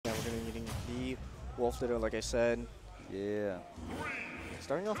Wolf Ditto, like I said. Yeah.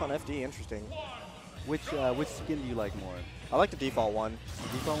 Starting off on FD, interesting. Which skin do you like more? I like the default one. The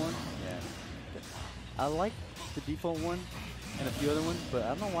default one? Yeah. I like the default one and a few other ones, but I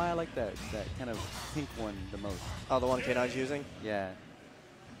don't know why I like that kind of pink one the most. Oh, the one K9's using? Yeah.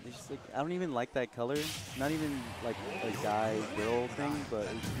 It's just like, I don't even like that color. Not even like a guy-girl thing, but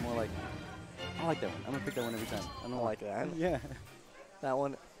it's more like, I like that one. I'm gonna pick that one every time. I don't like that. Yeah. That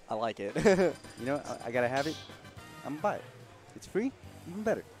one, I like it. You know, I gotta have it. I'm gonna buy it. It's free, even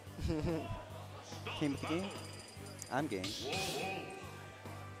better. Came with the game. I'm game.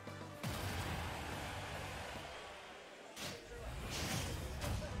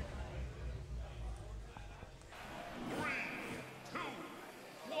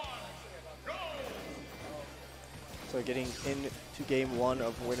 So getting into game one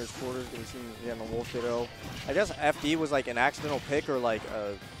of winners quarters, getting seen again the Wolf Ditto. I guess FD was like an accidental pick or like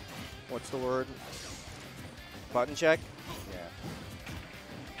a, what's the word? Button check? Yeah.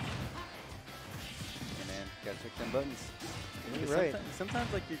 Hey man, gotta check them buttons. You're right.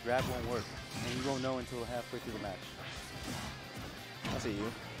 Sometimes like your grab won't work, and you won't know until halfway through the match. I see you.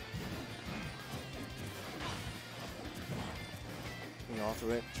 Off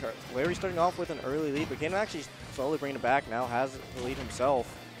to it. Larry's starting off with an early lead, but K9 actually slowly bringing it back now, has the lead himself.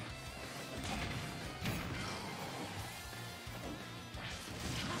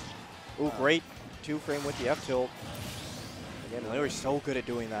 Ooh, great two-frame with the F-tilt. Again, Larry's so good at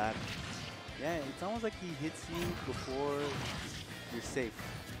doing that. Yeah, it's almost like he hits you before you're safe.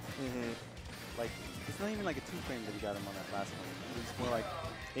 Like, it's not even like a two-frame that he got him on that last one. It's more like...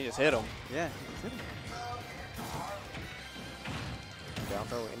 He just hit him. Yeah, he just hit him. Down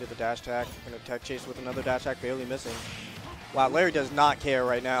throw into the dash attack. Gonna tech chase with another dash attack, barely missing. Wow, Larry does not care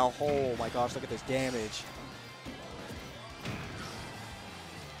right now. Oh my gosh, look at this damage.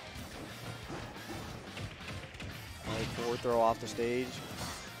 All right, forward throw off the stage.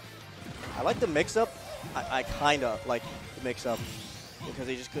 I like the mix-up. I kind of like the mix-up because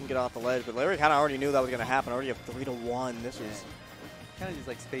he just couldn't get off the ledge. But Larry kind of already knew that was going to happen. Already have 3-1. This was kind of just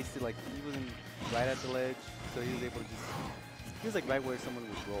like spaced it. Like he wasn't right at the ledge, so he was able to just. He was like right where someone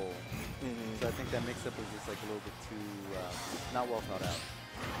would roll. So I think that mix-up was just like a little bit too not well thought out.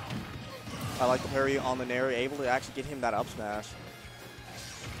 I like the parry on the Nair, able to actually get him that up smash.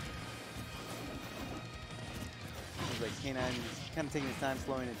 It was like K9 kind of taking his time,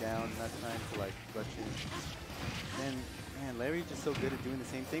 slowing it down, not trying to like rush in. And man, Larry's just so good at doing the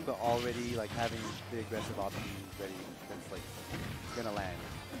same thing, but already like having the aggressive option ready that's like gonna land.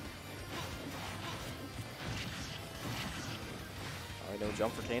 All right, no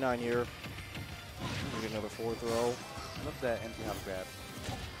jump for K9 here. Maybe another forward throw. I love that empty hop grab.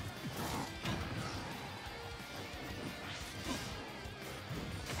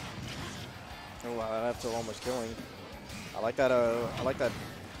 Oh wow, that's almost killing. I like that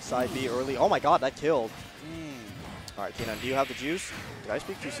side B early. Oh my god, that killed. All right, K9, do you have the juice? Did I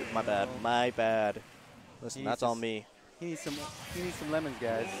speak too soon? My bad. My bad. Listen, that's on me. He needs some lemons,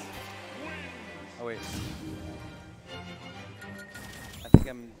 guys. Oh wait. I think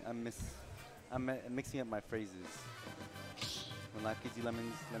I'm mixing up my phrases. When life gives you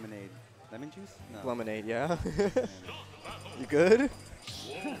lemons, lemonade. Lemon juice? No. Lemonade, yeah. You good?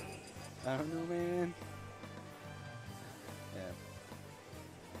 I don't know, man. Yeah.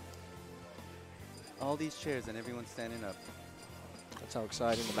 All these chairs and everyone's standing up. That's how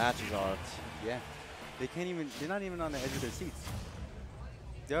exciting the matches are. Yeah. They're not even on the edge of their seats.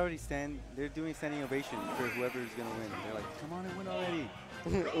 They're doing standing ovation for whoever's gonna win. They're like, come on and win already.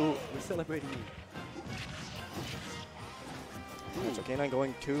 Ooh, we're celebrating you. So K9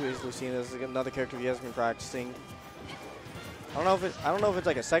 going to is Lucina. This is another character he has been practicing. I don't know if it's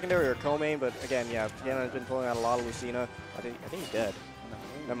like a secondary or a co-main, but again, yeah, K9 has been pulling out a lot of Lucina. I think he's dead. No.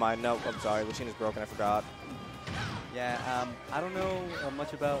 Never mind. No, I'm sorry. Lucina's broken. I forgot. Yeah, I don't know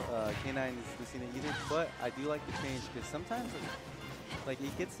much about K9's Lucina either, but I do like the change because sometimes, like,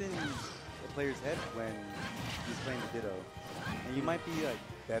 it gets in the player's head when he's playing the Ditto, and you might be like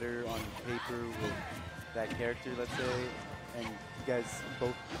better on paper with that character, let's say, and you guys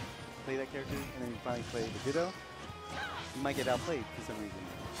both play that character, and then you finally play the Ditto. You might get outplayed for some reason.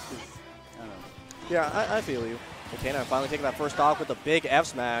 I don't know. Yeah, I feel you. K9 finally taking that first stock with a big F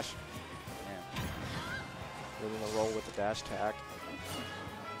smash. Yeah. Really gonna roll with the dash attack.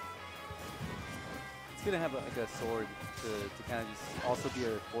 It's gonna have like a sword to kind of just also be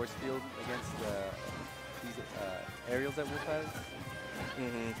a force field against these aerials that Wolf has.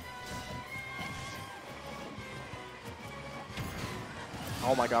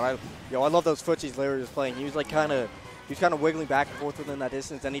 Oh my god, I love those footsies Larry was playing. He was like kind of He was kind of wiggling back and forth within that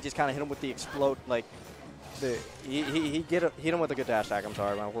distance, and he just kind of hit him with the explode, like, he hit him with a good dash attack. I'm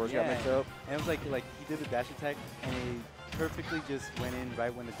sorry, my words got mixed up. And it was like he did the dash attack, and he perfectly just went in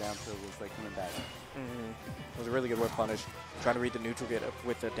right when the down throw was like coming back. It was a really good whip punish. Trying to read the neutral get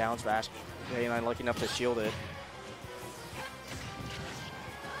with the down smash. K9 lucky enough to shield it.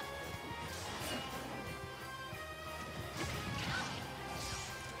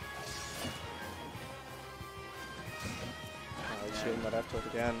 Shielding that F tilt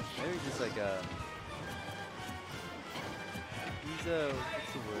again. Maybe just like he's a,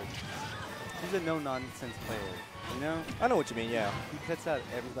 what's the word? He's a no-nonsense player, you know? I know what you mean, yeah. He cuts out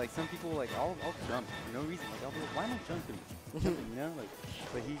like some people like, I'll jump for no reason. Like, I'll be like, why am I jumping? You know? Like,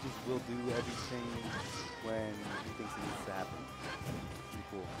 but he just will do everything when he thinks it needs to happen. Pretty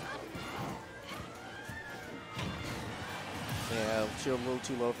cool. Yeah, shield a little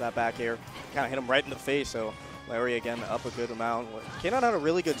too low for that back air. Kind of hit him right in the face, so Larry again up a good amount. K9 had a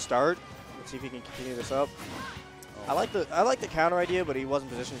really good start. Let's see if he can continue this up. Oh. I like the counter idea, but he wasn't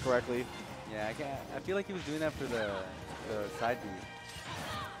positioned correctly. Yeah, I feel like he was doing that for the side B.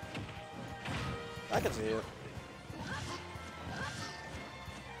 I can see it.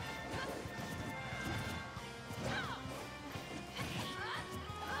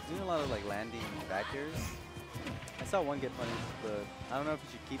 Doing a lot of like landing back airs. I saw one get punished, but I don't know if you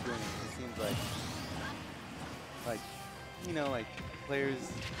should keep doing it. It seems like, you know, like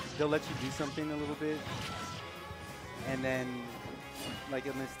players, they'll let you do something a little bit, and then like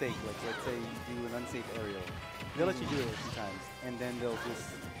a mistake, like let's say you do an unsafe aerial, they'll let you do it a few times, and then they'll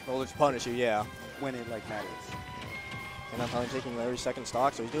just punish you, yeah, when it like matters. And I'm probably taking Larry's second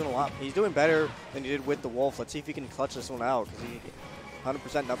stock, so he's doing a lot. He's doing better than he did with the Wolf. Let's see if he can clutch this one out, because he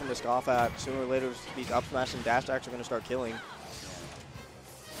 100% nothing to scoff at. Sooner or later, these up smash and dash attacks are going to start killing.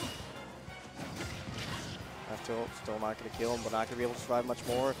 F tilt, still not going to kill him, but not going to be able to survive much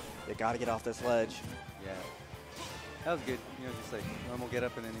more. You got to get off this ledge. Yeah. That was good. You know, just like normal get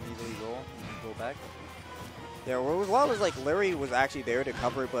up and then immediately roll back. Yeah, what was wild was like Larry was actually there to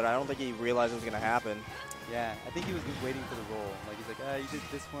cover it, but I don't think he realized it was going to happen. Yeah, I think he was just waiting for the roll. Like he's like, you did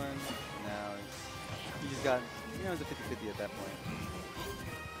this one. No, he just got, you know, it was a 50-50 at that point.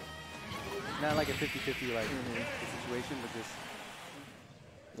 Not like a 50-50 like situation, but just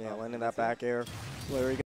landing that back air. Larry